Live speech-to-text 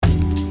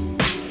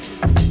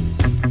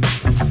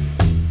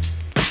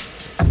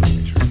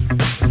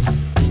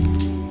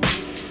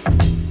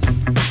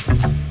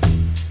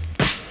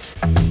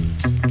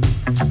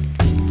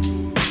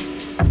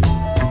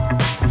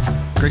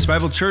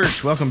Bible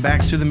Church. Welcome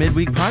back to the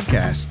Midweek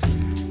Podcast.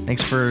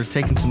 Thanks for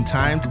taking some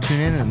time to tune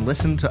in and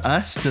listen to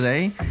us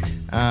today.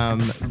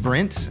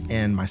 Brent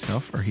and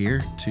myself are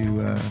here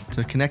to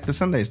connect the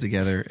Sundays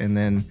together. And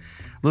then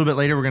a little bit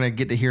later, we're going to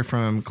get to hear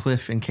from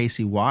Cliff and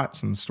Casey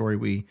Watts and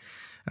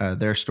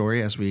their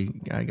story as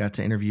we got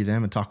to interview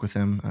them and talk with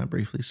them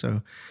briefly.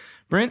 So,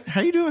 Brent,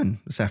 how you doing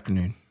this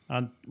afternoon?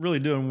 I'm really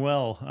doing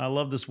well. I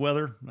love this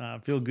weather. I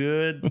feel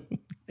good.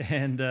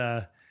 And,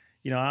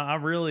 I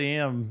really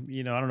am,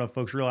 I don't know if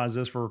folks realize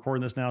this. We're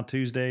recording this now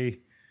Tuesday,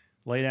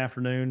 late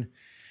afternoon.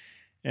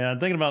 And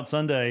thinking about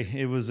Sunday,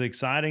 it was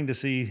exciting to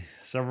see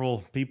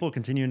several people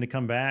continuing to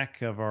come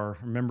back of our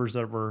members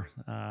that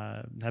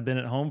have been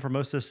at home for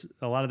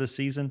a lot of this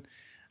season.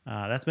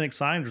 That's been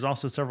exciting. There's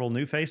also several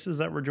new faces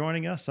that were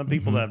joining us. Some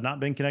people that have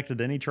not been connected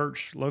to any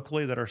church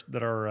locally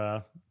that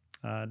are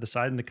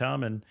deciding to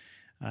come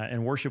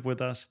and worship with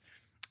us.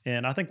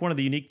 And I think one of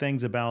the unique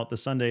things about the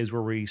Sundays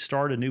where we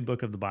start a new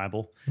book of the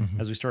Bible,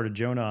 as we started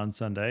Jonah on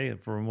Sunday, and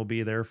we'll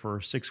be there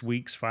for 6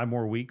 weeks, 5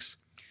 more weeks,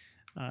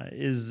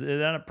 is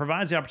that it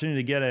provides the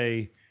opportunity to get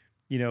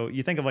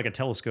you think of like a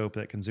telescope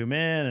that can zoom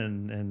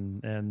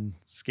in and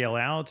scale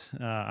out.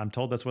 I'm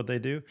told that's what they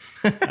do.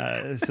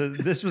 So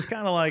this was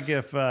kind of like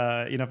if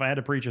I had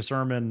to preach a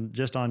sermon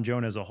just on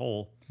Jonah as a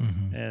whole,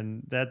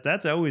 and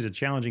that's always a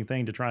challenging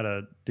thing to try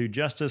to do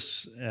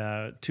justice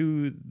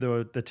to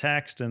the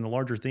text and the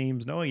larger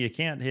themes, knowing you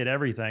can't hit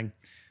everything,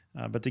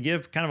 but to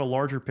give kind of a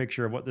larger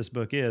picture of what this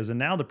book is. And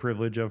now the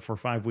privilege of, for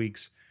 5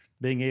 weeks,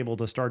 being able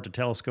to start to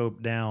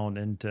telescope down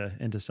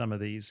into some of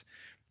these.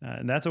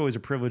 And that's always a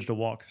privilege to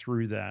walk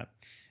through that.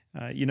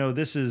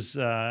 This is,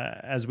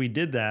 as we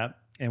did that,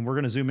 and we're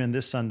going to zoom in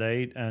this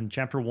Sunday and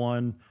chapter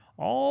 1,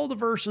 all the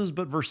verses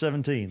but verse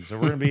 17. So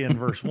we're going to be in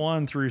verse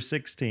 1 through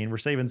 16. We're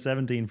saving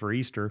 17 for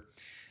Easter.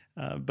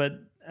 But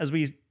as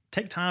we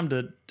take time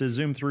to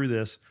zoom through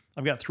this,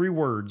 I've got 3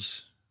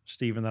 words,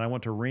 Stephen, that I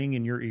want to ring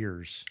in your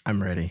ears.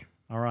 I'm ready.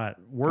 All right.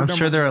 I'm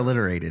sure they're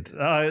alliterated.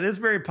 It's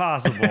very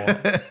possible.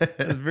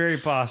 It's very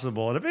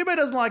possible. And if anybody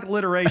doesn't like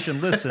alliteration,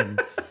 listen.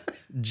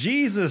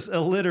 Jesus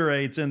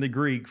alliterates in the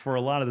Greek for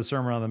a lot of the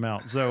Sermon on the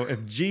Mount. So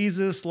if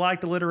Jesus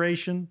liked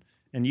alliteration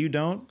and you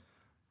don't,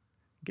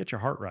 get your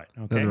heart right.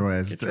 Okay.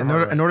 Otherwise, in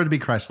order to be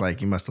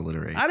Christ-like, you must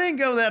alliterate. I didn't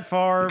go that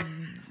far,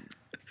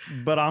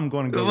 but I'm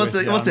going to go. Let's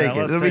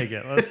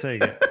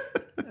take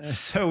it.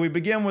 So we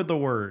begin with the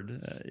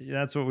Word.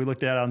 That's what we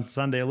looked at on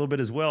Sunday a little bit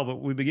as well. But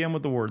we begin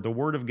with the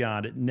Word of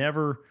God. It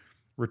never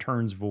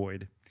returns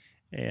void.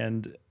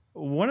 And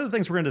one of the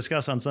things we're going to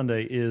discuss on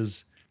Sunday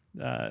is.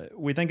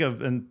 We think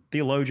of, and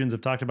theologians have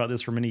talked about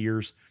this for many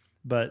years,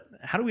 but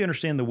how do we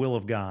understand the will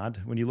of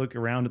God when you look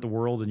around at the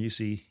world and you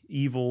see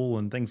evil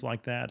and things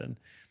like that? And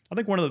I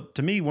think one of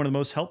the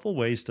most helpful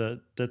ways to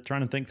try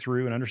to think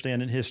through and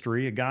understand in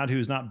history, a God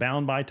who's not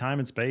bound by time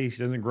and space,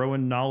 he doesn't grow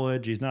in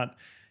knowledge, he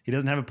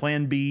doesn't have a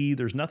plan B,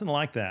 there's nothing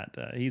like that.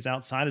 He's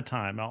outside of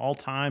time. All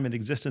time and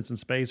existence and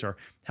space are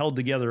held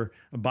together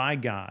by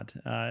God.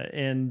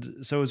 And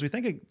so as we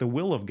think of the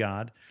will of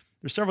God,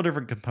 there's several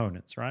different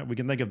components, right? We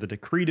can think of the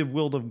decretive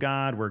will of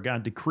God, where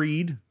God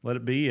decreed, let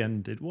it be,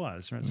 and it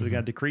was, right? So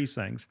God decrees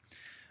things.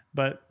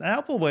 But a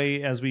helpful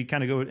way, as we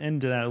kind of go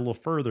into that a little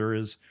further,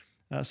 is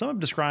some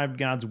have described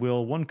God's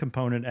will, one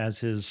component, as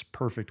his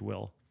perfect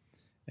will.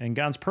 And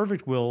God's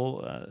perfect will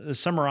is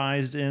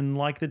summarized in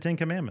like the 10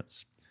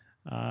 Commandments.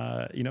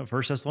 1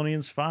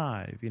 Thessalonians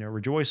 5,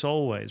 rejoice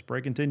always,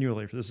 pray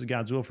continually, for this is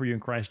God's will for you in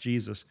Christ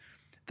Jesus.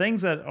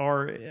 Things that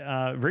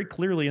are very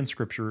clearly in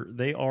Scripture,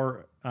 they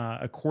are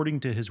according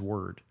to his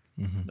word.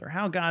 They're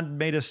how God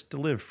made us to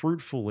live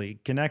fruitfully,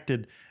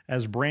 connected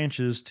as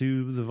branches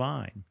to the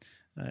vine.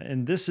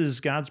 And this is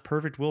God's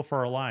perfect will for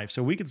our life.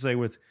 So we could say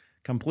with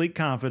complete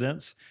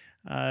confidence,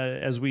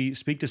 as we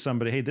speak to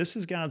somebody, hey, this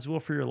is God's will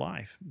for your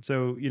life.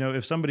 So,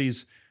 if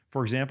somebody's,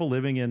 for example,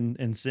 living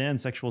in sin,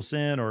 sexual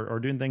sin, or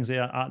doing things they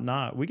ought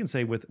not, we can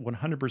say with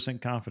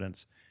 100%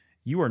 confidence,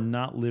 you are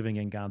not living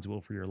in God's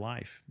will for your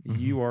life.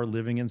 You are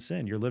living in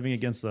sin. You're living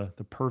against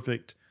the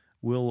perfect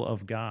will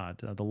of God,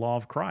 the law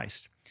of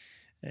Christ.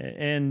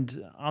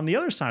 And on the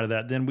other side of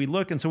that, then we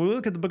look at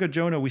the book of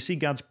Jonah, we see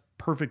God's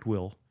perfect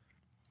will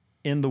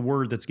in the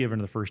word that's given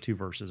in the first 2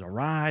 verses.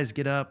 Arise,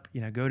 get up,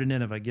 go to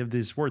Nineveh, give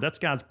this word. That's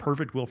God's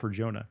perfect will for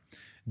Jonah.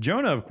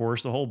 Jonah, of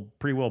course, the whole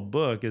pretty well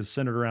book is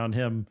centered around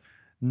him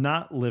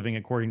not living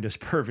according to his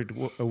perfect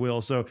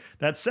will. So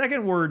that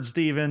second word,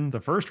 Stephen, the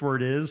first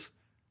word is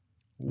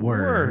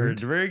Word.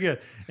 Very good.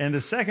 And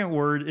the second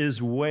word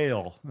is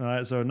wail.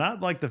 So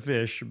not like the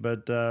fish,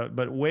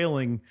 but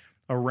wailing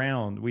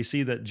around. We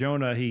see that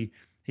Jonah,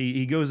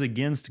 he goes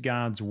against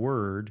God's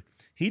word.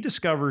 He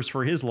discovers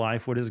for his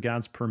life what is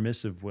God's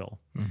permissive will.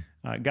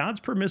 God's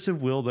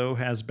permissive will, though,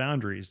 has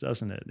boundaries,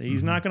 doesn't it?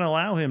 He's not going to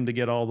allow him to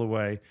get all the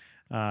way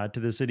to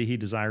the city he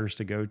desires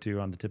to go to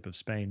on the tip of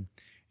Spain.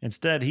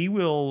 Instead, he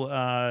will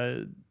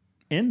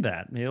end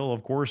that. He'll,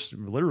 of course,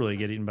 literally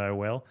get eaten by a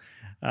whale.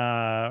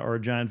 Or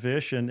a giant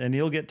fish, and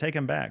he'll get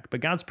taken back.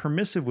 But God's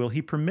permissive will,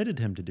 he permitted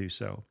him to do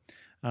so.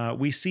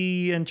 We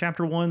see in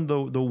chapter 1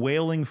 the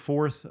wailing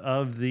forth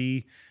of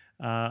the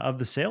of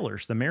the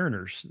sailors, the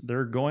mariners.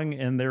 They're going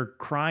and they're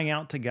crying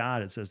out to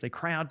God. It says they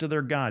cry out to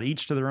their God,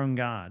 each to their own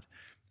God.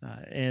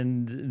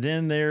 And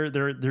then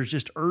there's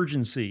just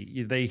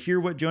urgency. They hear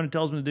what Jonah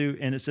tells them to do,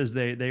 and it says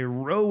they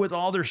row with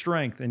all their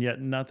strength, and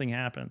yet nothing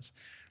happens.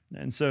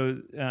 And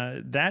so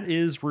that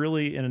is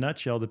really, in a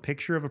nutshell, the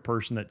picture of a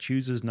person that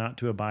chooses not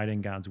to abide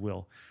in God's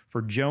will.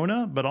 For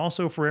Jonah, but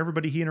also for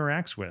everybody he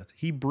interacts with,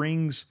 he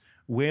brings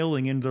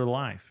wailing into their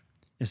life.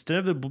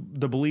 Instead of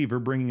the believer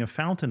bringing a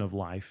fountain of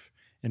life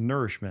and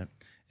nourishment,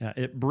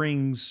 it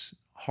brings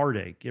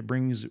heartache, it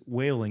brings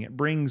wailing, it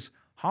brings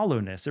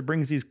hollowness, it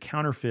brings these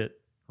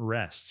counterfeit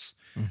rests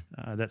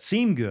that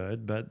seem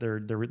good, but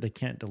they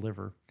can't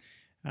deliver.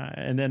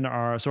 And then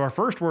our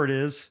first word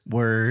is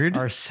word.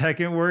 Our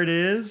second word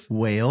is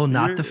whale,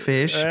 not the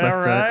fish. All but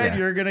right,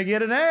 you're gonna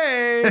get an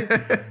A.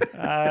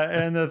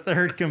 And the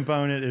third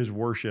component is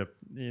worship.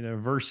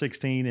 Verse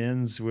 16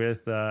 ends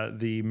with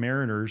the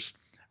mariners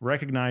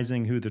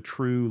recognizing who the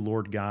true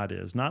Lord God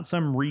is, not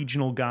some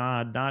regional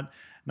god,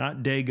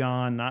 not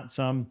Dagon, not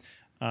some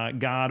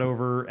God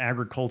over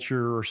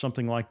agriculture or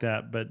something like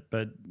that,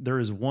 but there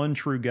is one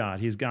true God.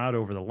 He's God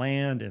over the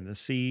land and the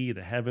sea,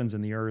 the heavens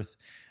and the earth.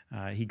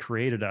 He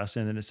created us,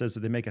 and then it says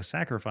that they make a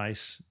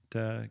sacrifice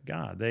to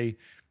God. They,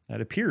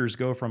 it appears,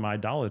 go from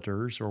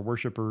idolaters or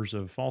worshipers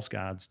of false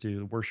gods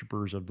to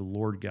worshipers of the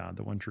Lord God,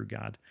 the one true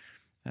God.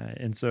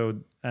 And so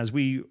as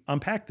we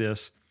unpack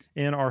this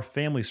in our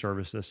family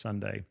service this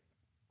Sunday,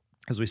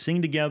 as we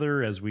sing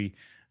together, as we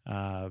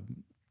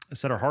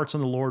set our hearts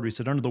on the Lord, we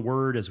sit under the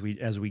Word, as we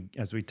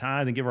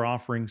tithe and give our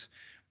offerings,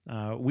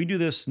 we do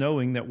this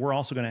knowing that we're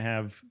also going to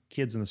have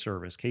kids in the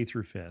service, K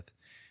through 5th.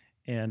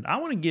 And I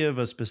want to give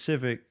a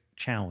specific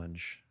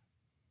challenge.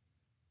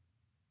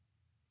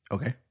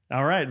 Okay.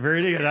 All right.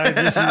 Very good.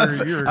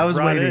 I was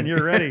waiting. In,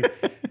 you're ready.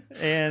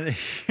 And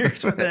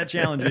here's what that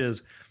challenge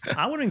is.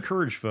 I want to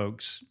encourage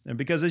folks, and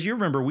because as you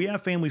remember, we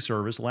have family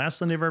service last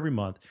Sunday of every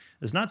month.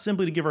 It's not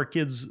simply to give our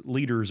kids'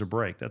 leaders a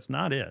break. That's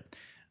not it.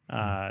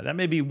 That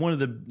may be one of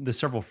the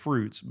several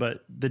fruits,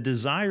 but the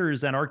desire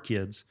is that our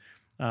kids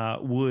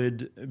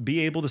would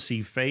be able to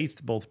see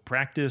faith both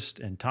practiced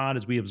and taught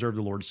as we observe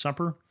the Lord's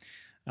Supper.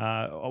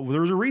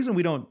 There's a reason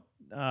we don't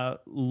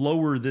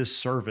lower this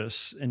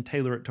service and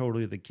tailor it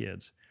totally to the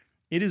kids.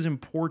 It is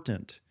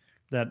important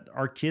that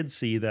our kids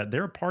see that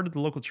they're a part of the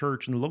local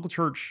church, and the local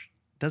church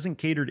doesn't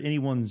cater to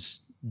anyone's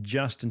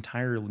just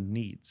entire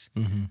needs.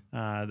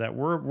 Mm-hmm. That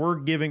we're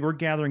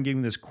gathering,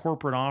 giving this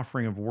corporate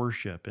offering of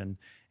worship, and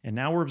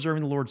now we're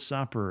observing the Lord's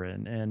Supper,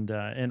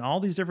 and all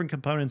these different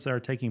components that are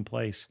taking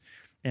place,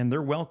 and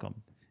they're welcome.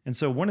 And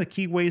so one of the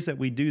key ways that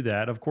we do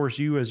that, of course,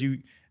 as you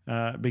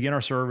begin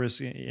our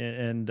service,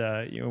 and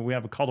we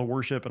have a call to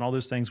worship and all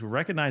those things, we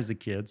recognize the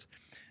kids,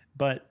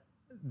 but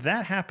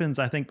that happens,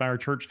 I think, by our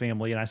church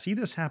family, and I see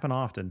this happen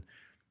often.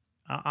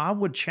 I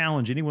would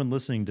challenge anyone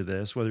listening to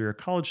this, whether you're a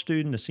college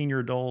student, a senior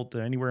adult,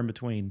 anywhere in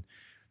between,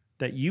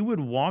 that you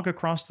would walk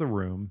across the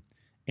room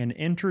and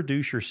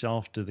introduce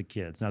yourself to the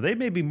kids. Now, they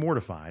may be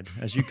mortified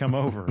as you come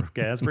over.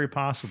 Okay, that's very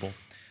possible.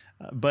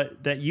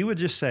 But that you would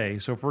just say,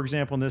 so for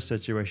example, in this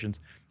situation,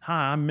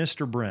 "Hi, I'm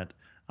Mr. Brent.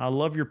 I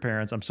love your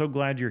parents. I'm so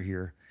glad you're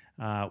here.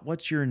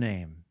 What's your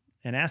name?"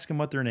 And ask them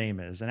what their name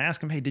is, and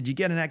ask them, "Hey, did you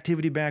get an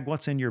activity bag?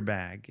 What's in your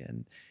bag?"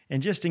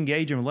 And just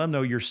engage them and let them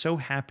know you're so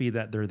happy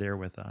that they're there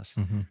with us.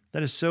 Mm-hmm.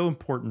 That is so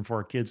important for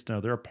our kids to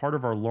know they're a part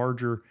of our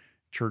larger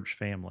church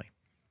family.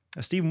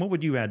 Stephen, what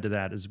would you add to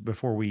that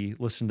before we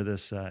listen to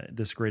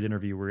this great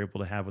interview we're able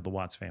to have with the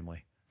Watts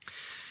family?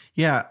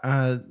 Yeah,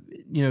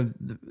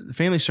 the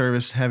family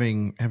service,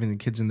 having the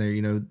kids in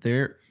there,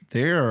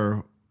 they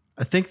are.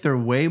 I think they're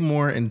way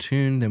more in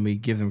tune than we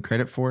give them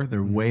credit for.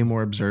 They're way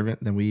more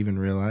observant than we even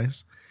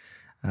realize.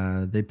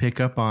 They pick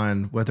up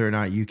on whether or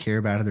not you care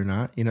about it or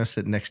not.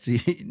 Sitting next to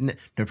you,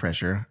 no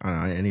pressure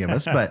on any of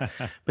us, but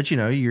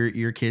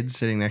your kids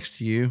sitting next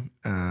to you,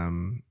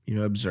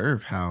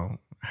 observe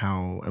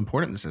how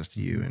important this is to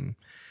you,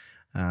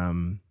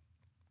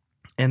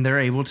 and they're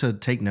able to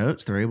take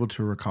notes. They're able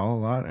to recall a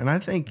lot. And I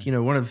think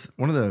one of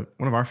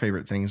our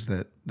favorite things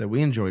that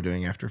we enjoy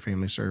doing after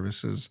family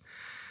service is,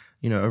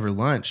 over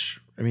lunch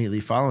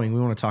immediately following,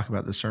 we want to talk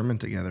about the sermon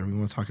together. We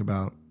want to talk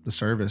about the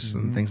service mm-hmm.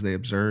 and things they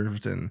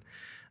observed. And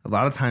a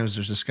lot of times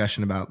there's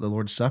discussion about the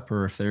Lord's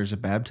Supper. If there's a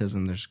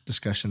baptism, there's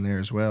discussion there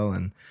as well.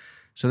 And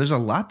so there's a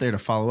lot there to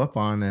follow up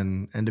on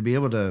and to be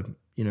able to,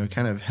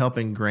 kind of help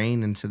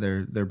ingrain into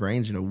their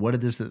brains, what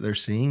it is that they're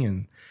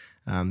seeing.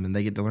 And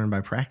they get to learn by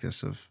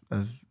practice of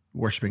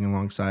worshiping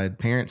alongside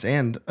parents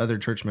and other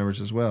church members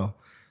as well.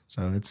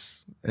 So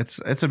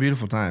it's a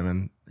beautiful time.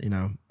 And,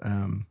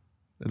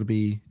 it'll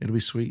be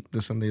sweet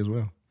this Sunday as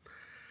well.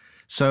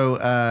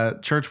 So,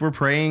 church, we're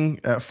praying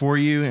for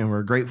you, and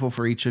we're grateful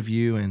for each of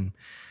you, and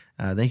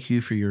thank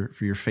you for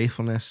your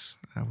faithfulness.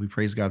 We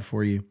praise God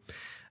for you.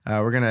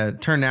 We're going to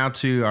turn now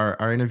to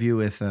our interview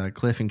with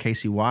Cliff and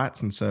Casey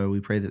Watts, and so we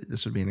pray that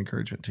this would be an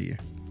encouragement to you.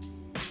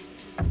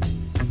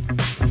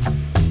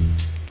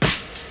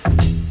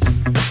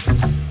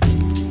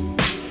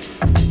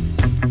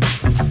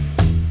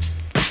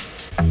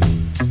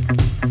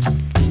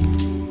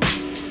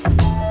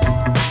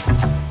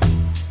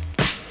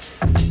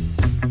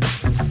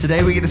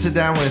 today we get to sit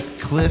down with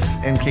Cliff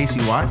and Casey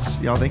Watts.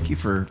 Y'all, thank you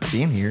for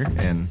being here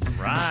and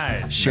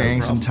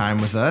sharing some time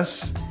with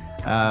us.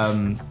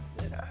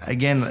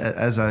 Again,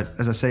 as I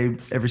say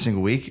every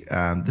single week,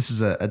 this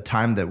is a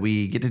time that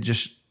we get to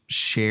just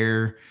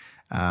share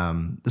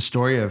the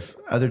story of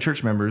other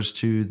church members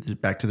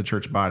back to the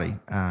church body.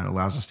 It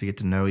allows us to get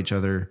to know each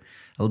other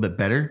a little bit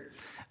better.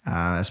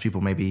 As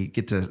people maybe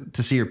get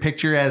to see your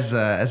picture as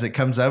it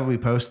comes up, we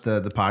post the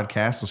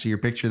podcast. They'll see your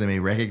picture. They may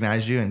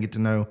recognize you and get to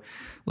know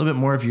a little bit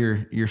more of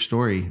your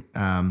story.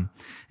 And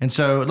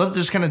so I'd love to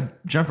just kind of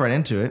jump right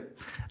into it.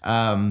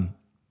 And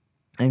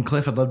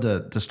Cliff, I'd love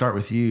to start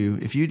with you.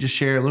 If you just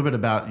share a little bit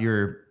about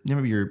your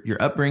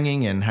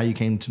upbringing and how you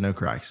came to know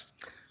Christ.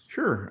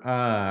 Sure.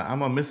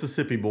 I'm a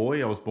Mississippi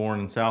boy. I was born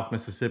in South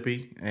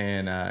Mississippi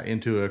and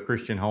into a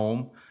Christian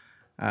home,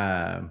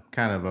 kind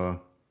of a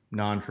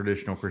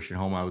non-traditional Christian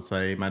home, I would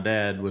say. My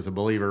dad was a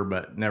believer,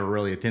 but never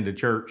really attended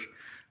church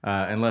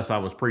unless I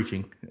was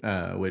preaching,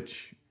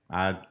 which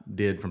I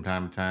did from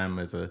time to time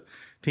as a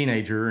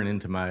teenager and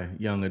into my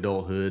young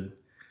adulthood.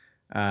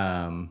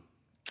 Came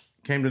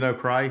to know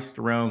Christ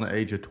around the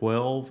age of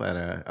 12 at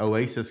a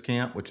Oasis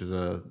camp, which is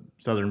a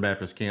Southern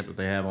Baptist camp that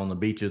they have on the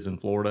beaches in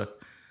Florida.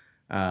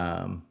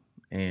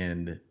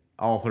 And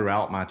all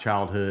throughout my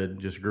childhood,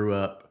 just grew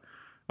up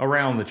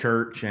around the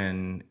church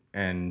and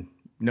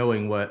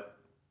knowing what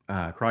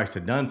Christ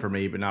had done for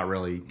me, but not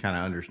really kind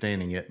of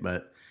understanding it.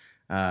 But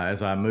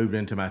as I moved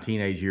into my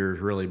teenage years,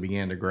 really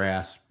began to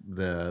grasp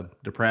the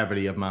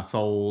depravity of my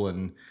soul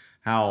and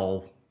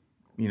how,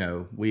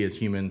 we as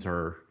humans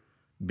are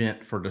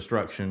bent for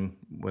destruction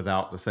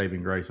without the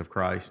saving grace of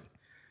Christ.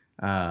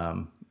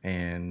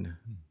 And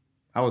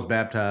I was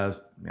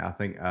baptized, I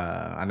think,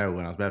 I know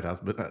when I was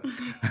baptized, but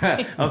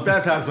I was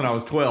baptized when I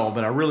was 12,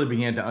 but I really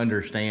began to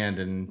understand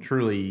and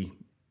truly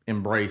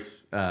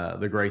embrace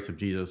the grace of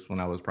Jesus when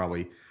I was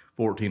probably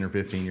 14 or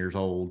 15 years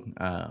old,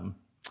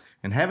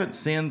 and haven't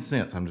sinned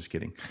since. I'm just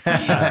kidding.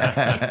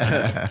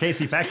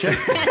 Casey, fact check.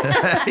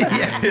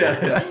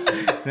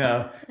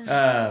 No,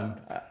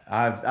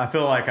 I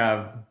feel like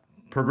I've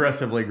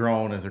progressively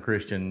grown as a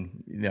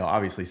Christian,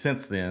 obviously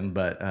since then,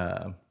 but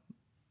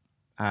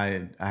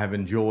I have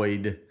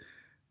enjoyed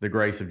the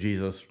grace of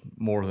Jesus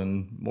more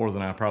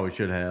than I probably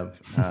should have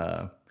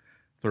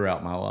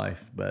throughout my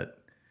life.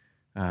 But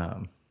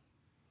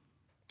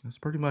that's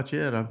pretty much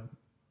it. I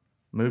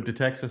moved to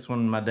Texas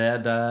when my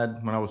dad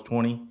died when I was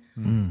 20.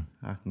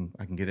 I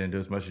can get into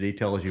as much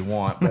detail as you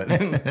want,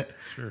 but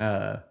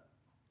Sure.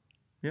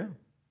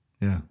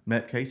 Yeah.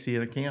 Met Casey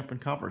at a camp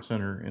and conference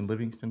center in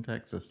Livingston,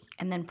 Texas.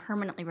 And then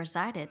permanently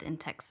resided in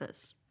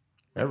Texas.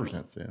 Ever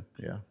since then,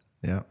 yeah.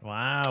 Yeah.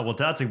 Wow. Well,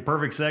 that's a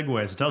perfect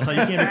segue. So tell us how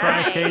you came to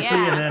Christ, Casey,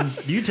 and then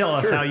you tell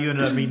us how you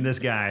ended up meeting this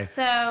guy.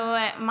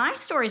 So my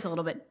story's a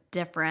little bit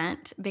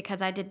different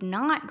because I did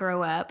not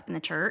grow up in the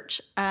church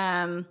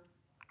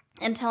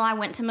until I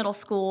went to middle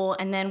school,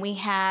 and then we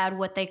had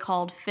what they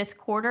called fifth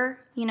quarter,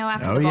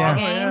 after the ball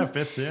games.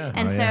 Fifth, yeah.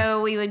 And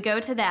so we would go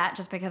to that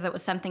just because it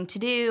was something to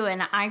do,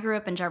 and I grew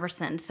up in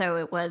Jefferson, so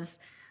it was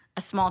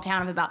a small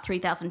town of about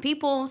 3,000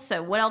 people,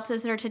 so what else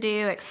is there to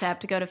do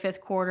except to go to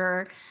fifth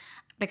quarter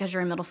because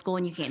you're in middle school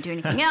and you can't do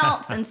anything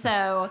else? And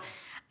so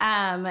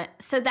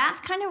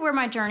that's kind of where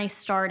my journey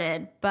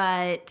started,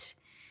 but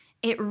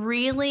it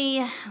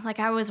really,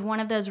 I was one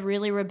of those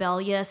really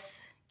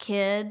rebellious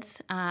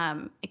kids,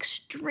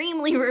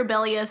 extremely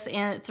rebellious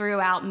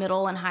throughout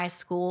middle and high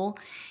school.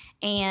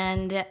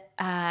 And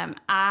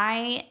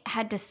I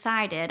had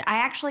decided, I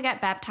actually got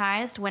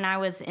baptized when I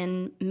was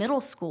in middle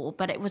school,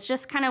 but it was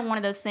just kind of one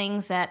of those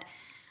things that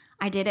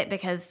I did it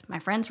because my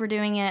friends were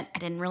doing it. I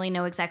didn't really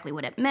know exactly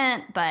what it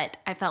meant, but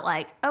I felt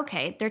like,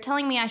 okay, they're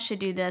telling me I should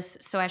do this,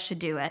 so I should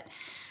do it.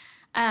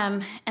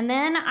 And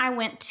then I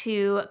went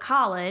to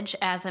college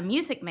as a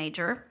music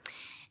major.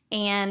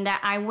 And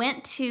I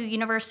went to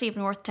University of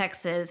North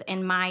Texas,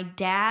 and my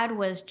dad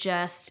was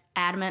just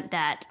adamant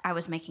that I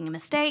was making a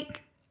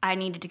mistake. I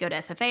needed to go to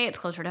SFA. It's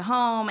closer to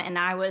home. And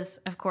I was,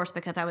 of course,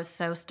 because I was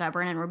so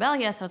stubborn and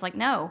rebellious, I was like,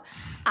 no,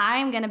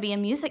 I'm going to be a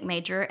music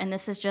major, and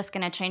this is just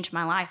going to change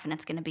my life, and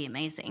it's going to be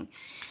amazing.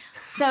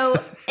 So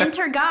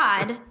enter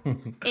God.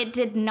 It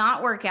did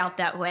not work out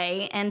that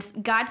way. And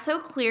God so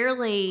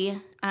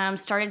clearly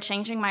started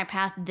changing my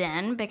path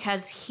then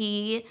because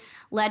he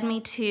led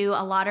me to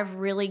a lot of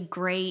really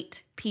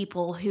great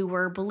people who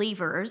were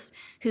believers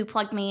who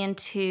plugged me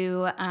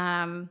into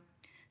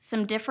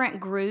some different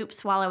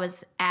groups while I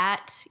was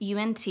at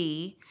UNT.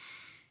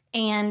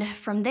 And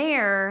from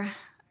there,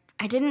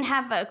 I didn't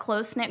have a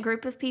close-knit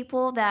group of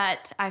people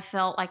that I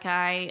felt like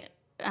I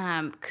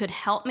could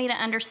help me to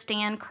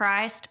understand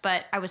Christ,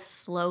 but I was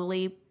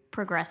slowly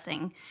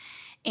progressing.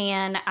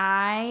 And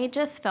I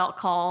just felt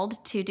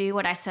called to do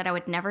what I said I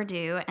would never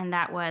do, and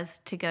that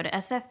was to go to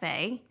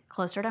SFA,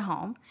 closer to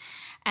home.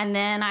 And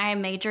then I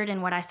majored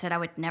in what I said I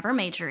would never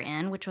major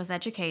in, which was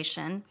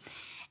education.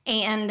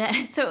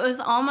 And so it was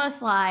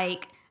almost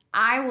like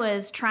I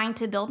was trying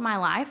to build my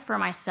life for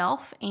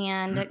myself,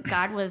 and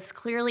God was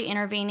clearly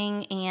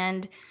intervening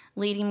and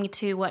leading me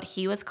to what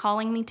he was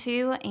calling me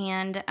to.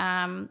 And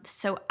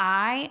so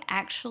I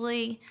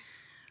actually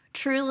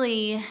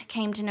truly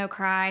came to know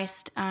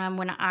Christ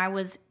when I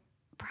was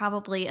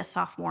probably a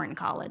sophomore in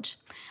college.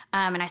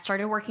 And I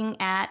started working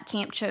at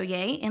Camp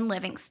Choye in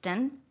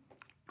Livingston.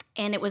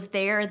 And it was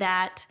there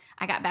that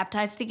I got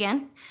baptized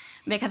again,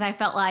 because I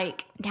felt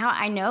like now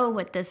I know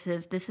what this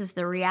is. This is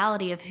the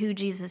reality of who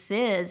Jesus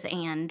is.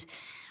 And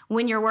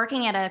when you're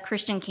working at a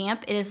Christian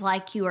camp, it is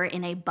like you are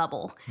in a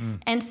bubble.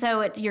 And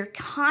so you're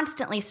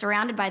constantly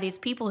surrounded by these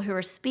people who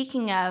are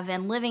speaking of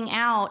and living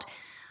out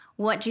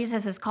what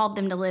Jesus has called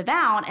them to live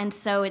out. And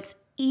so it's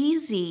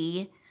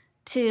easy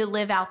to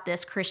live out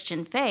this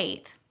Christian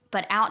faith.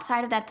 But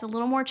outside of that, it's a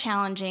little more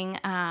challenging.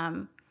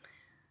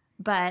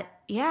 But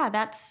yeah,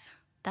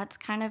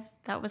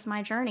 that was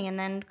my journey. And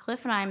then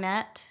Cliff and I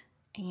met,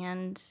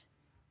 and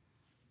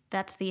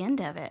that's the end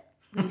of it.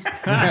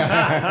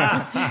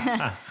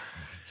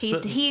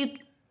 He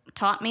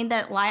taught me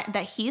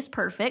that he's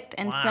perfect,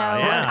 and wow, so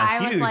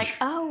I was like,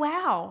 oh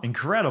wow,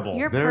 incredible.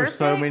 There's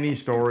so many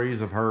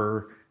stories of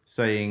her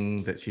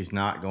saying that she's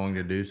not going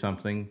to do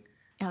something.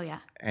 Oh yeah.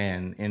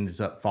 And ends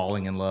up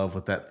falling in love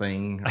with that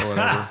thing or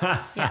whatever.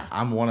 Yeah.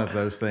 I'm one of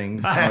those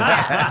things.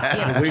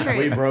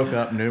 We broke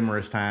up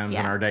numerous times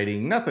in our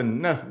dating.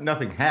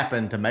 Nothing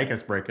happened to make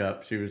us break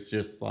up. She was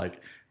just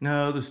like,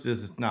 no, this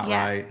is not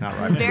right. Not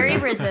right. Very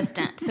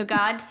resistant. So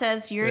God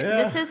says,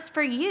 this is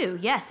for you.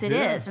 Yes, it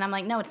is. And I'm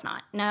like, no, it's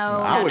not.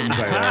 No, I wouldn't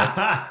say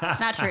that. It's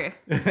not true.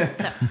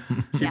 So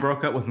she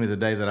broke up with me the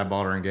day that I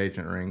bought her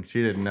engagement ring.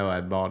 She didn't know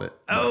I'd bought it.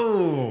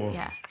 Oh.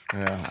 Yeah.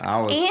 Yeah, I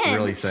was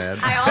really sad.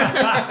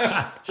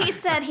 He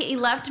said he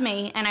loved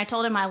me, and I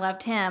told him I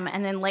loved him.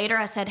 And then later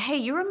I said, hey,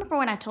 you remember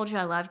when I told you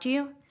I loved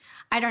you?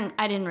 I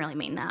didn't really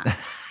mean that.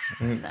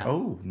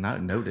 So.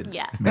 Not noted.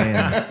 Yeah.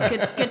 Man. It's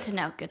good to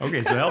know. Good to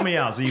know. So help me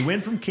out. So you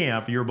went from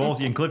camp. You're both,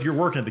 you and Cliff, you're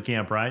working at the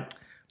camp, right?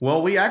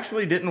 Well, we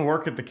actually didn't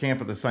work at the camp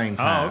at the same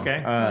time. Oh,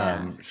 okay.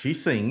 She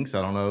sings.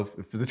 I don't know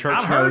if the church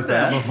I've knows heard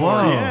that before.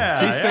 Whoa.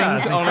 She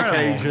sings on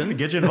incredible. occasion.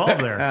 Get you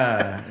involved there.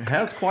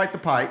 Has quite the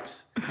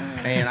pipes.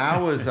 And I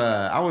was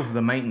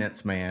the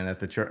maintenance man at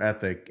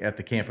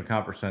the Camp and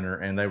Conference Center,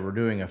 and they were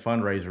doing a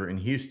fundraiser in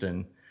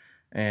Houston,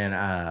 and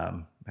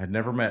had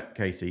never met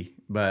Casey,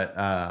 but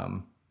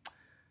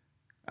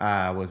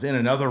I was in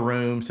another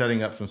room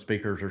setting up some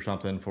speakers or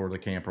something for the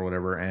camp or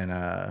whatever, and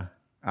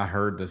I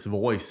heard this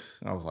voice.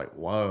 I was like,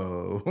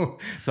 whoa.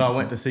 So I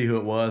went to see who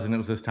it was, and it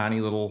was this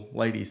tiny little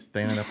lady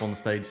standing up on the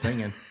stage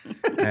singing.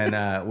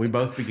 And we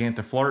both began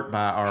to flirt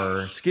by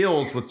our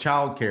skills with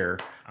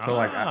childcare. So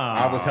like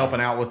I was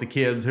helping out with the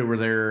kids who were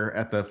there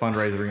at the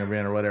fundraising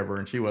event or whatever,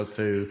 and she was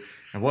too.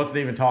 I wasn't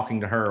even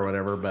talking to her or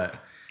whatever, but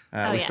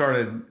we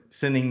started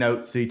sending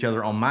notes to each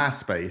other on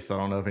MySpace. I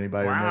don't know if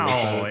anybody remembers.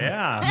 Oh,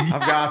 yeah.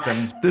 I've got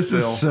them. This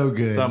is so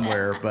good.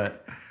 Somewhere,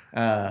 but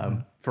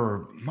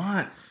for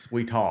months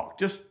we talked,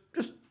 just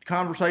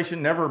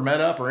conversation, never met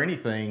up or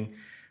anything.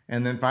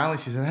 And then finally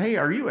she said, hey,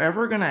 are you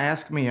ever going to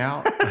ask me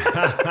out?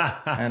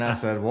 And I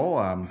said, well,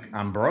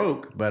 I'm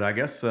broke, but I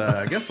guess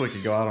we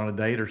could go out on a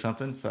date or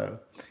something. So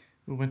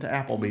we went to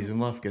Applebee's in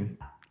Lufkin.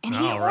 And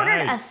he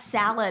ordered a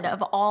salad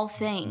of all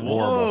things.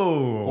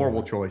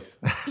 Horrible choice.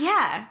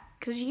 Yeah,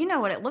 because you know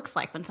what it looks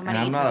like when somebody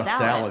And eats I'm not a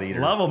salad. a salad eater.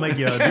 Love will make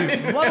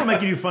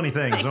you do funny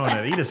things, won't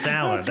it? Eat a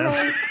salad.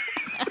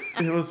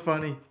 It was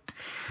funny.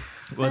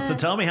 Well, so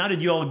tell me, how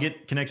did you all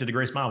get connected to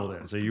Grace Bible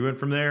then? So you went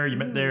from there, you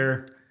met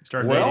there,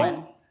 started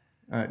dating.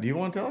 Do you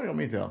want to tell or do you want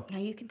me to tell? No,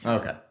 you can tell.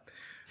 Okay.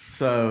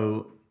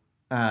 So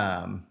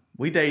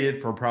we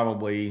dated for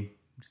probably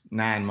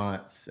 9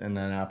 months, and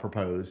then I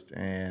proposed,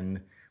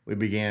 and we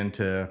began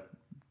to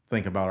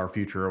think about our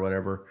future or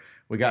whatever.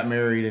 We got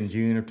married in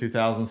June of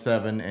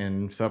 2007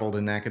 and settled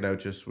in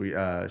Nacogdoches.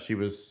 She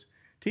was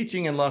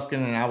teaching in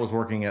Lufkin, and I was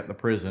working at the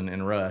prison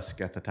in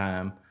Rusk at the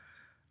time.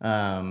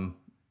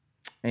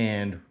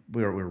 And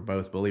we were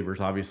both believers,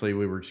 obviously.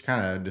 We were just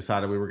kind of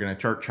decided we were going to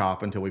church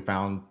hop until we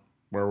found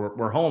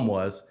where home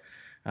was.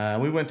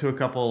 We went to a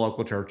couple of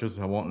local churches.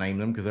 I won't name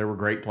them because they were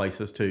great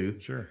places too.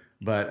 Sure.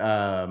 But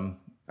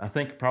I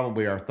think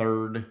probably our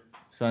third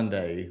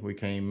Sunday we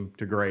came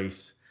to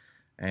Grace,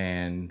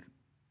 and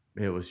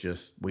it was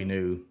just, we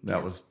knew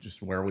that was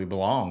just where we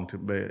belonged.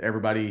 But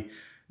everybody,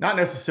 not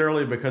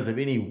necessarily because of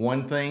any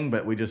one thing,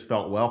 but we just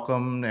felt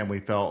welcome, and we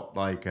felt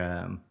like,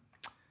 and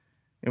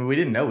we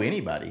didn't know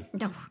anybody.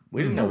 No.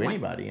 We didn't know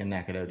anybody in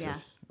Nacogdoches. Yeah.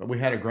 But we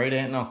had a great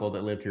aunt and uncle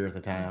that lived here at the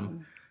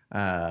time.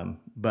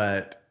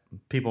 But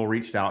people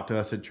reached out to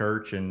us at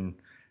church and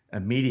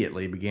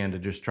immediately began to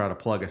just try to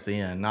plug us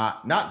in.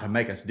 Not to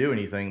make us do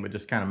anything, but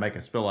just kind of make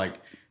us feel like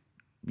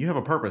you have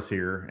a purpose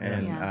here.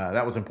 And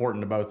that was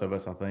important to both of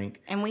us, I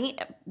think. And we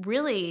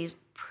really,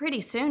 pretty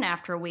soon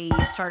after we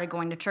started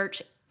going to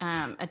church,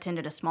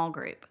 attended a small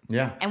group.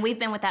 Yeah. And we've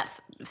been with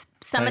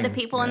some of the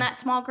people in that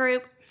small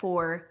group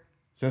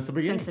since the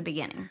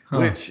beginning. Huh.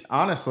 Which,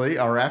 honestly,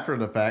 or after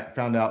the fact,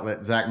 found out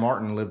that Zach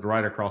Martin lived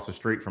right across the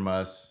street from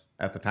us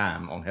at the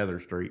time on Heather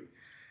Street.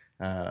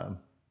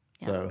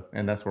 So,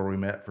 and that's where we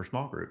met for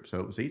small group. So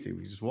it was easy.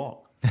 We just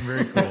walked.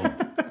 Very cool.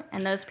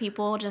 And those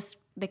people just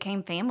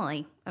became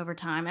family over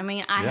time. I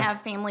mean, I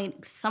have family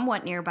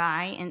somewhat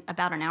nearby and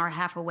about an hour and a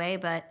half away,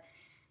 but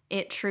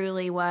it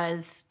truly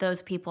was,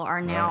 those people are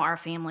now our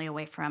family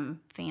away from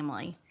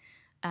family.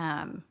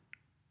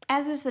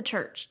 As is the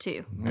church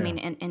too. I mean,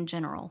 in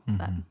general,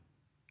 but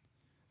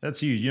that's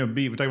huge.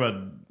 We talk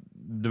about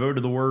devoted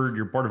to the word.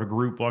 You're part of a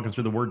group walking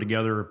through the word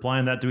together,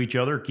 applying that to each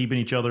other, keeping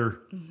each other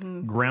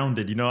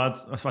grounded. I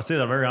say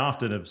that very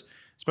often,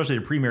 especially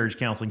in pre-marriage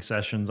counseling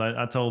sessions.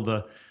 I tell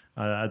the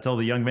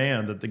young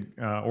man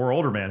that or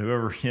older man,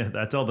 whoever,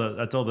 I tell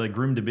the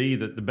groom to be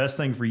that the best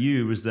thing for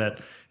you is that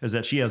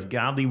she has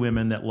godly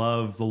women that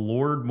love the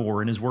Lord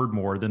more and His word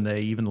more than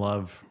they even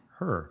love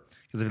her.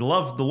 Because if they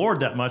love the Lord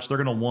that much, they're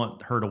going to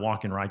want her to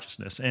walk in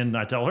righteousness. And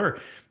I tell her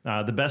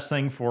the best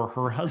thing for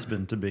her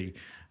husband to be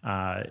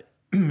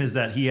is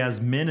that he has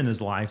men in his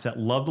life that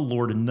love the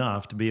Lord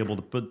enough to be able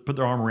to put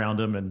their arm around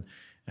him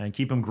and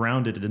keep him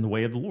grounded in the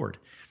way of the Lord.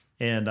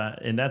 And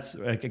that's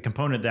a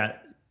component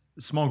that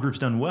small groups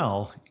done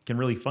well can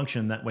really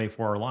function that way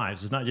for our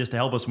lives. It's not just to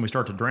help us when we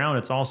start to drown.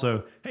 It's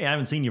also, hey, I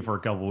haven't seen you for a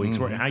couple of weeks.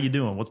 How you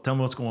doing? Tell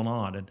me what's going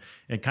on.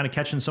 And kind of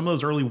catching some of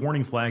those early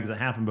warning flags that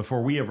happen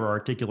before we ever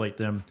articulate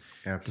them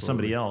to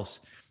somebody else.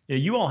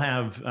 You all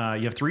have,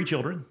 you have 3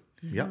 children.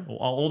 Yep.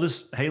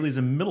 Oldest, Haley's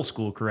in middle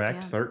school,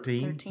 correct? Yeah.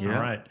 13. Yeah.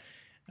 All right.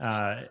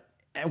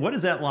 What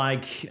is that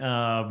like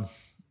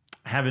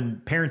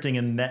having parenting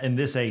in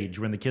this age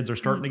when the kids are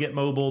starting to get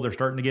mobile, they're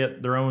starting to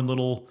get their own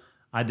little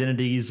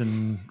identities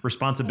and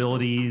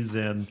responsibilities,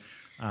 and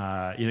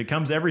it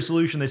comes, every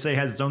solution they say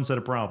has its own set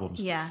of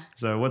problems. Yeah.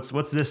 So what's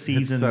this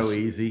season's? It's so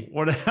easy.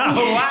 Oh,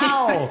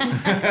 wow.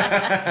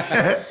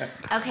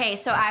 Okay,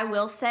 so I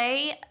will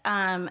say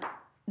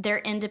their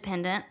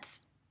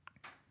independence.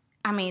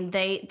 I mean,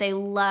 they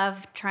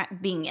love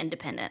being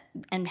independent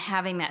and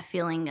having that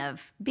feeling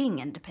of being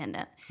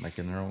independent.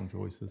 Making their own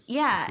choices.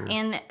 Yeah, sure.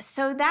 and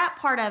so that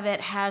part of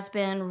it has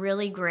been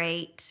really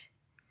great.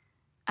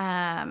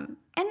 And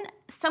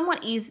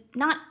somewhat easy,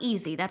 not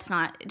easy. That's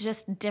not,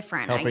 just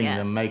different, helping I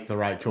guess. them make the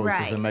right choices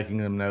Right. and making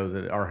them know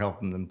that, or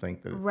helping them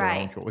think that it's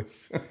Right. their own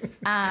choice.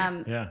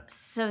 Yeah.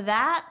 So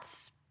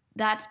that's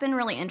been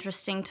really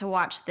interesting to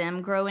watch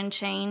them grow and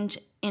change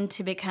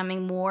into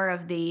becoming more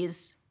of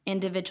these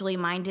individually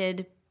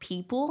minded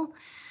people.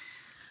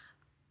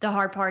 The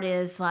hard part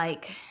is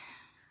like,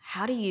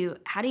 how do you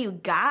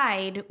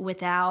guide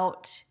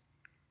without,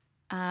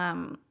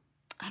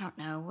 I don't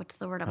know, what's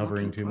the word I'm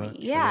Hovering looking too for? much, I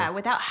Yeah, guess.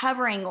 without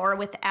hovering or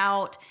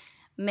without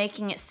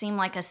making it seem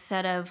like a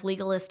set of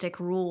legalistic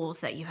rules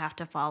that you have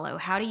to follow.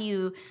 How do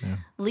you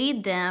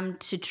lead them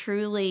to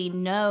truly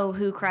know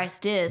who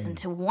Christ is and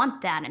to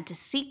want that and to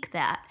seek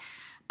that?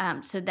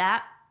 So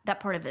that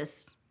part of it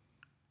is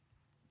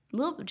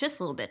just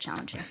a little bit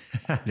challenging.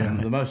 Yeah.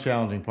 The most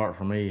challenging part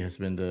for me has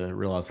been to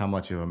realize how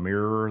much of a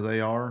mirror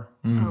they are.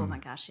 Oh my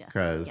gosh, yes.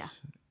 Because Yeah.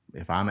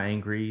 if I'm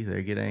angry,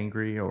 they get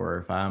angry. Or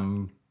if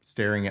I'm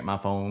staring at my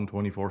phone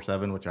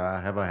 24/7, which I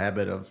have a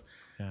habit of,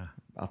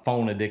 a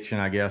phone addiction,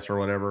 I guess, or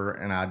whatever,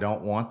 and I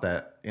don't want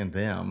that in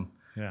them.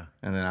 Yeah.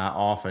 And then I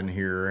often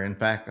hear, in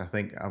fact, I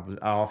think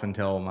I often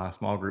tell my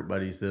small group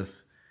buddies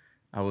this.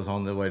 I was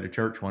on the way to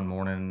church one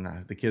morning,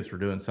 and the kids were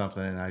doing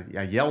something, and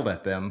I yelled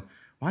at them,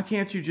 "Why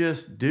can't you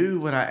just do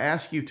what I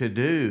ask you to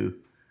do?"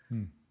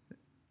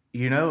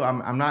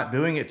 I'm not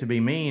doing it to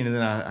be mean. And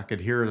then I could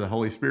hear the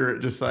Holy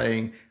Spirit just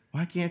saying,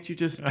 "Why can't you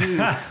just do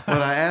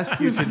what I ask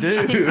you to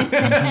do?"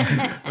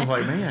 I was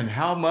like, man,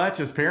 how much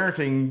is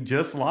parenting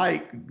just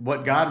like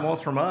what God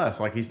wants from us?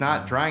 Like, He's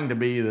not trying to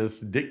be this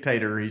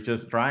dictator. He's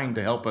just trying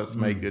to help us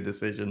make good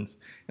decisions.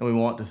 And we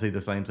want to see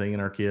the same thing in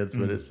our kids,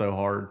 but it's so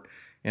hard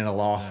in a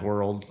lost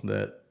world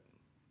that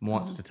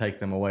wants to take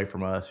them away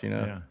from us,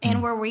 Yeah.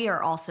 And where we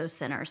are also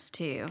sinners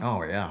too.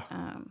 Oh, yeah.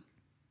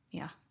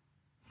 Yeah.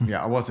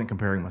 Yeah, I wasn't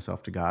comparing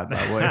myself to God,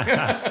 by the way.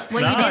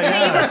 Well, you did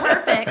say you were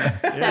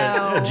perfect. So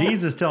Yeah,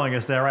 Jesus telling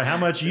us that, right? How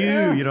much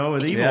you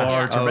with evil Yeah.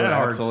 hearts or Oh, bad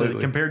hearts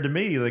absolutely. compared to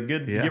me, the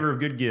good Yeah. giver of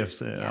good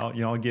gifts.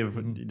 I'll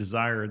give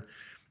desire.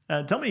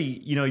 Tell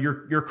me,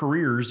 your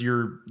careers.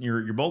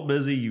 You're both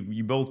busy.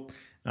 You both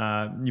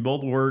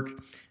work.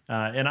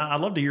 And I'd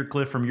love to hear,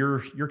 Cliff, from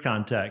your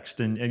context.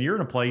 And you're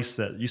in a place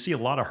that you see a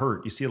lot of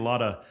hurt. You see a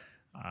lot of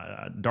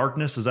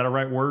darkness. Is that a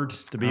right word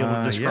to be able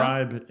to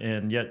describe? Yeah.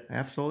 And yet,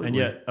 Absolutely. and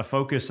yet a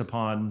focus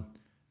upon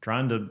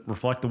trying to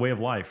reflect the way of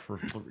life, or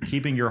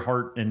keeping your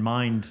heart and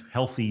mind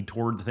healthy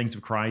toward the things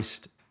of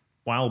Christ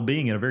while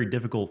being in a very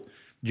difficult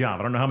job.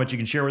 I don't know how much you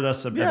can share with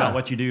us about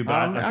what you do, but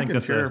I think can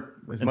that's share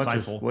as much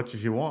insightful.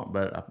 as you want,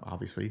 but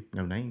obviously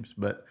no names.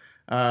 But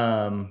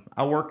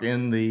I work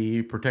in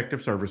the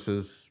protective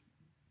services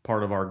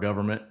part of our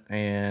government,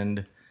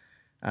 and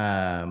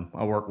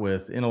I work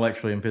with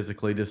intellectually and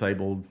physically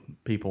disabled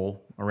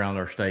people around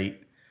our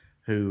state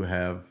who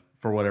have,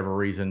 for whatever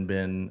reason,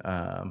 been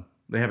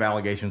they have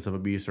allegations of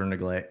abuse or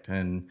neglect.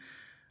 And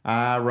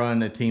I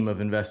run a team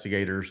of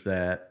investigators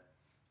that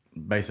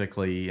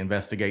basically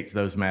investigates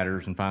those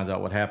matters and finds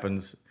out what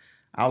happens.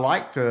 I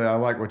like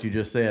what you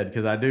just said,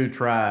 because I do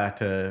try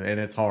to, and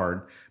it's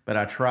hard, but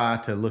I try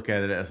to look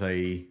at it as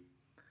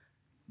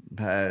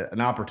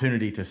an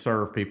opportunity to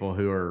serve people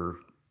who are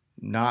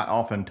not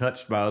often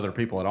touched by other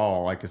people at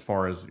all, like as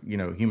far as, you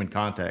know, human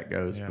contact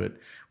goes. Yeah. But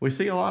we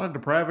see a lot of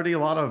depravity, a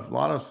lot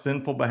of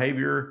sinful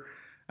behavior,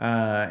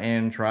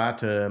 and try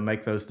to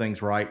make those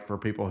things right for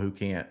people who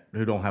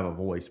don't have a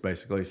voice,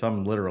 basically.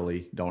 Some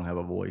literally don't have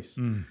a voice.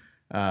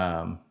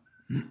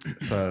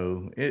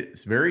 So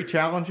it's very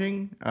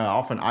challenging,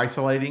 often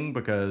isolating,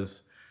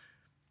 because,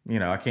 you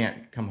know, I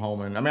can't come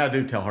home and, I mean, I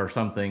do tell her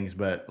some things,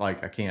 but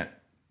like I can't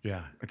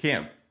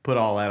put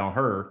all that on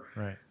her.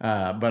 Right.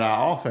 But I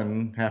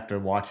often have to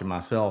watch it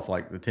myself,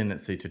 like the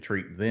tendency to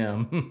treat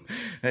them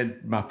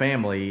and my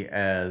family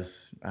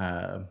as,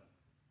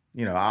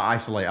 you know,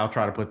 I'll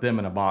try to put them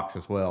in a box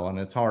as well. And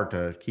it's hard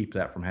to keep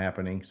that from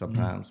happening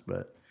sometimes,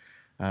 but,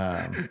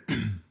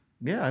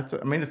 yeah,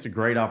 it's a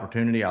great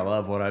opportunity. I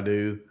love what I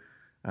do.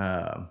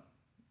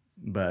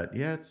 But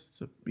yeah,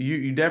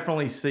 you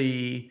definitely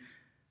see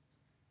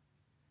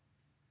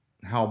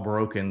how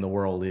broken the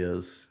world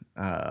is,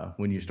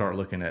 when you start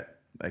looking at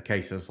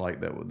cases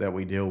like that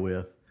we deal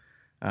with,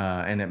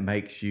 and it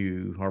makes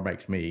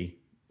me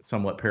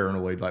somewhat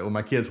paranoid. Like when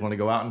my kids want to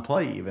go out and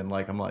play, even,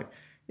 like I'm like,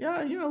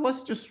 yeah, you know,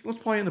 let's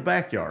play in the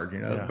backyard. You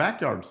know, the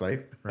backyard's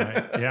safe.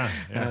 Right. Yeah.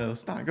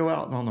 Let's not go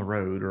out on the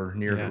road or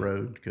near the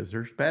road, because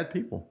there's bad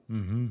people.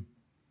 Mm-hmm.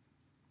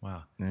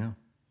 Wow. Yeah.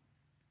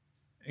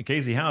 And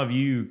Casey, how have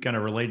you kind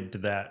of related to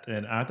that?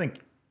 And I think,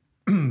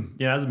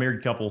 as a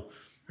married couple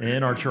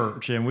in our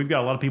church, and we've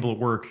got a lot of people at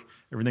work,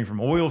 everything from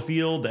oil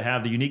field, that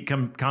have the unique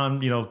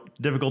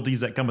difficulties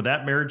that come with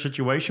that marriage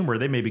situation, where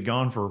they may be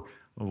gone for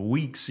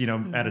weeks,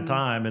 at a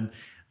time. And,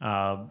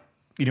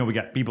 we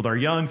got people that are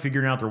young,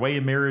 figuring out their way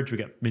in marriage. We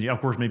got, of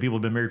course, many people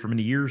have been married for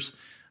many years.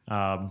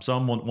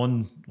 Some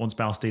one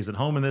spouse stays at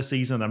home in this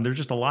season. I mean, there's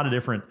just a lot of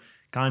different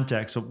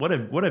contexts. So what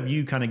have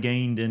you kind of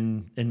gained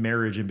in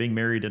marriage and being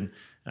married and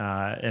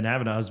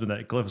having a husband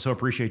that, Cliff, I so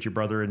appreciate you,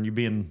 brother, and you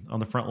being on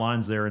the front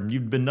lines there, and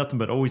you've been nothing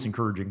but always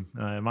encouraging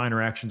in my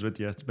interactions with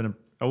you. It's been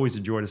always a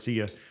joy to see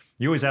you.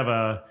 You always have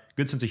a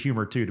good sense of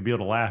humor too, to be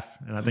able to laugh,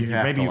 and I think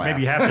maybe you have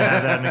to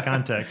have that in the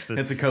context.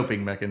 It's a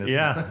coping mechanism.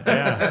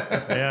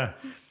 Yeah.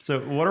 So,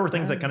 what are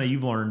things that kind of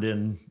you've learned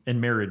in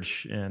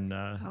marriage and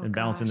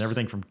balancing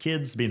everything from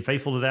kids, being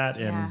faithful to that,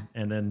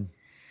 and then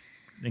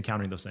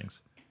encountering those things?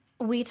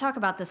 We talk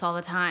about this all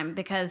the time,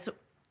 because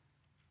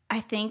I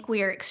think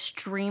we are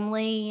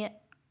extremely,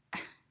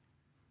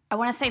 I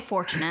want to say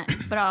fortunate,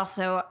 but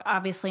also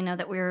obviously know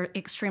that we're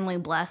extremely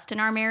blessed in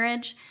our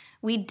marriage.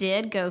 We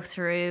did go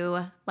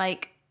through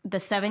like the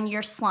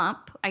 7-year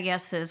slump, I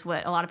guess is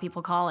what a lot of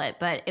people call it,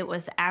 but it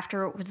was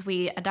afterwards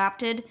we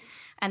adopted.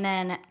 And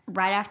then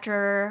right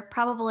after,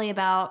 probably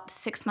about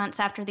 6 months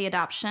after the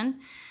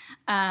adoption,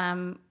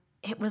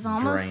 it was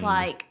almost Drained.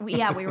 like, we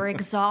were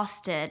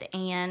exhausted,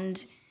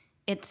 and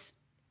it's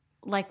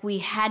like we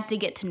had to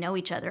get to know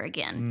each other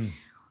again.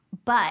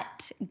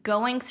 But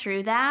going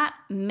through that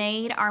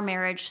made our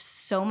marriage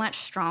so much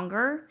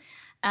stronger.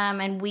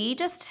 And we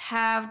just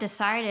have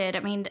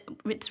decided,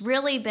 it's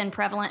really been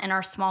prevalent in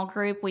our small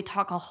group. We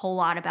talk a whole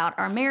lot about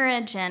our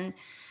marriage and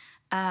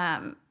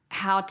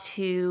how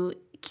to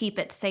keep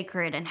it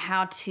sacred and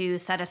how to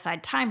set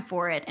aside time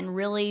for it and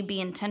really be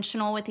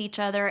intentional with each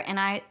other. And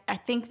I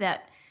think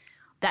that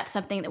that's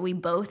something that we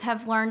both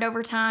have learned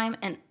over time.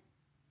 And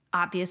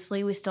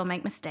obviously, we still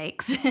make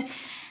mistakes.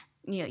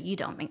 You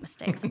don't make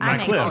mistakes. I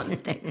make all the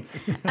mistakes.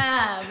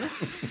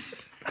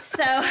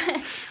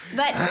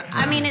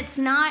 It's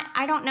not,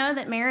 I don't know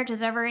that marriage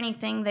is ever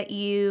anything that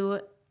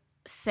you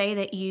say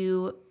that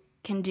you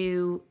can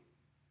do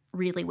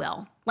really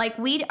well. Like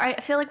I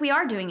feel like we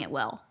are doing it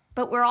well,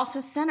 but we're also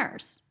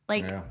sinners.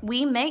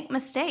 We make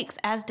mistakes,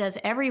 as does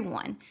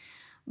everyone.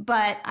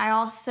 But I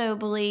also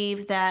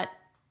believe that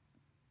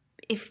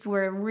if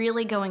we're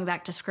really going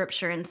back to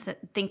Scripture and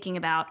thinking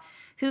about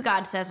who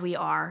God says we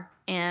are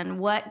and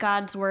what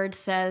God's Word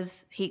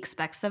says He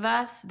expects of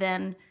us,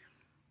 then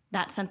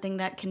that's something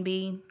that can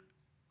be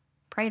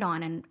prayed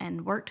on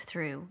and worked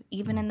through,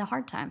 even in the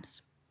hard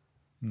times.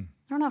 I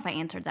don't know if I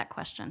answered that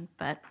question,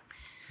 but...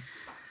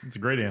 It's a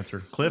great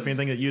answer. Cliff,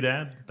 anything that you'd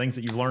add? Things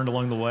that you've learned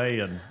along the way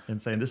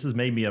and saying, this has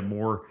made me a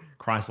more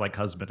Christ-like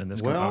husband in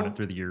this component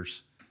through the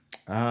years?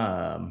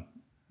 My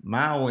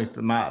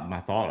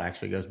thought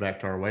actually goes back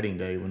to our wedding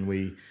day when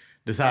we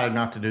decided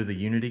not to do the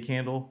unity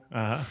candle.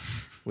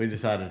 We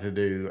decided to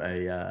do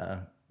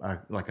a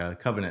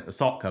covenant, a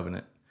salt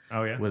covenant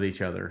with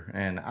each other.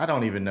 And I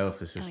don't even know if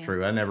this is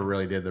true. I never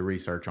really did the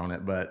research on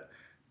it, but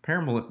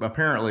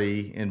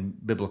apparently in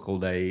biblical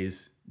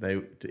days,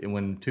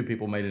 when two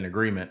people made an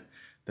agreement,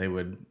 they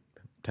would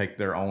take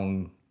their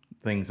own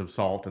things of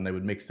salt and they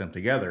would mix them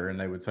together. And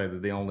they would say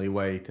that the only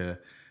way to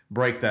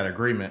break that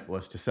agreement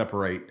was to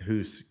separate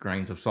whose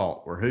grains of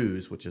salt were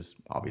whose, which is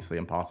obviously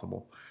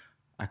impossible.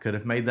 I could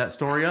have made that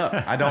story up.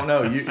 I don't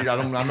know.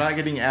 I'm not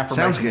getting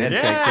affirmation good.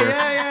 head shakes here.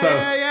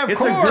 Yeah, it's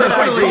course, a good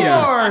idea.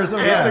 Of course.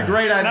 It's a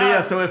great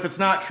idea. So if it's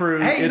not true,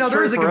 hey, it's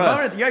there is a true for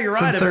component. us. Yeah, you're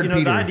right. Peter.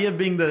 The idea of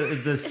being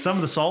the some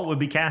of the salt would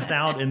be cast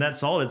out, and that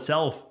salt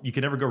itself, you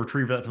can never go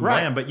retrieve that from the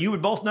land. But you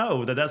would both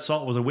know that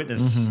salt was a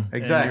witness.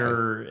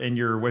 Exactly. And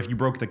your if you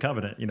broke the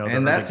covenant,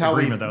 and that's how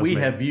we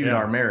have viewed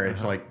our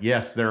marriage. Like,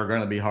 yes, there are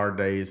going to be hard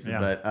days,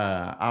 but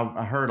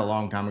I heard a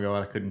long time ago,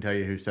 I couldn't tell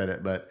you who said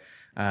it, but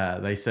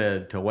they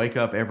said to wake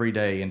up every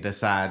day and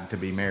decide to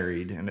be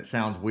married. And it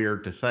sounds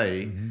weird to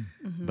say,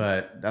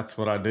 but that's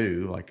what I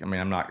do. Like, I mean,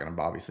 I'm not going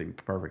to obviously be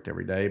perfect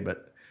every day,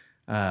 but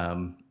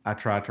I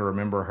try to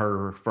remember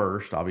her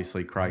first,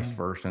 obviously Christ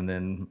first, and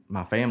then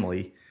my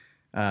family.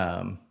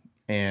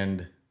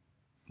 And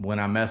when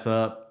I mess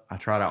up, I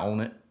try to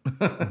own it.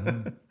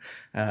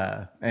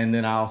 And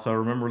then I also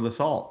remember the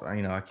salt.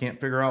 I can't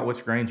figure out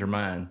which grains are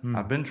mine.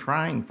 I've been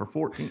trying for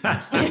 14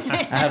 years. I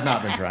have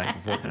not been trying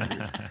for 14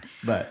 years,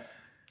 but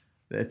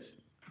it's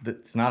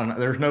not.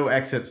 There is no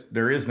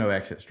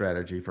exit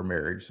strategy for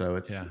marriage. So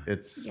it's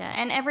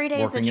and every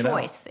day is a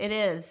choice. It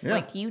is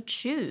like you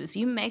choose.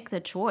 You make the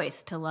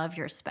choice to love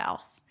your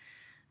spouse,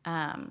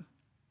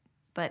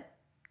 but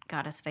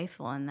God is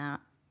faithful in that.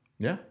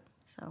 Yeah.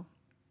 So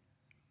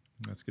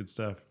that's good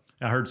stuff.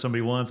 I heard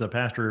somebody once, a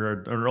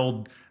pastor, or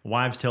old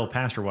wives' tale,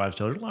 pastor wives'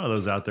 tale. There's a lot of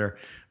those out there,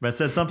 but it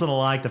said something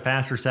like the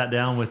pastor sat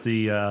down with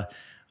the.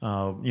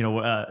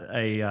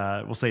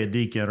 We'll say a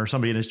deacon or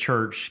somebody in his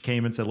church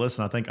came and said,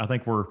 "Listen, I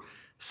think we're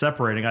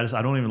separating.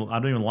 I don't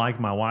even like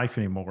my wife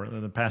anymore."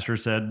 And the pastor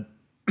said,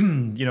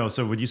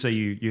 "So would you say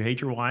you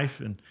hate your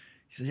wife?" And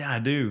he said, "Yeah, I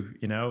do."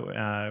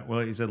 Well,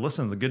 he said,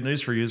 "Listen, the good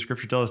news for you is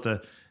Scripture tells us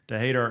to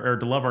hate or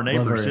to love our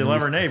neighbors.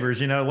 Love our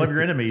neighbors. Love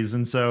your enemies."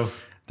 And so,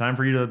 time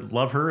for you to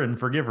love her and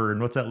forgive her. And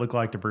what's that look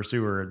like to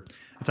pursue her? And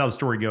that's how the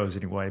story goes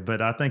anyway.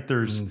 But I think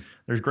there's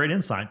great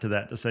insight to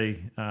that to say,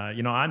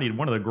 I need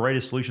one of the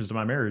greatest solutions to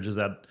my marriage is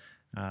that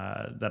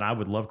I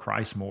would love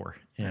Christ more.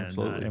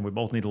 And we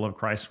both need to love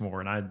Christ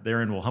more. And I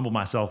therein will humble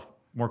myself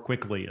more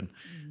quickly and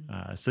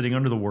sitting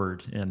under the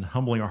word and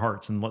humbling our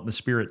hearts and letting the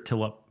Spirit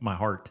till up my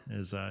heart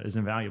is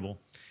invaluable.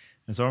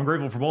 And so I'm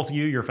grateful for both of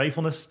you, your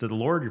faithfulness to the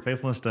Lord, your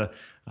faithfulness to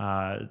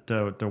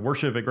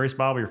worship at Grace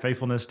Bible, your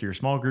faithfulness to your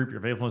small group, your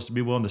faithfulness to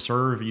be willing to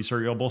serve.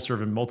 You both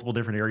serve in multiple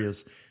different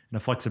areas, and the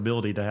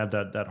flexibility to have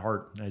that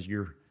heart as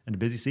you're in a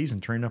busy season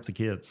training up the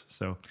kids.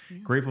 So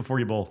grateful for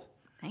you both.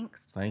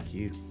 Thanks. Thank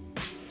you.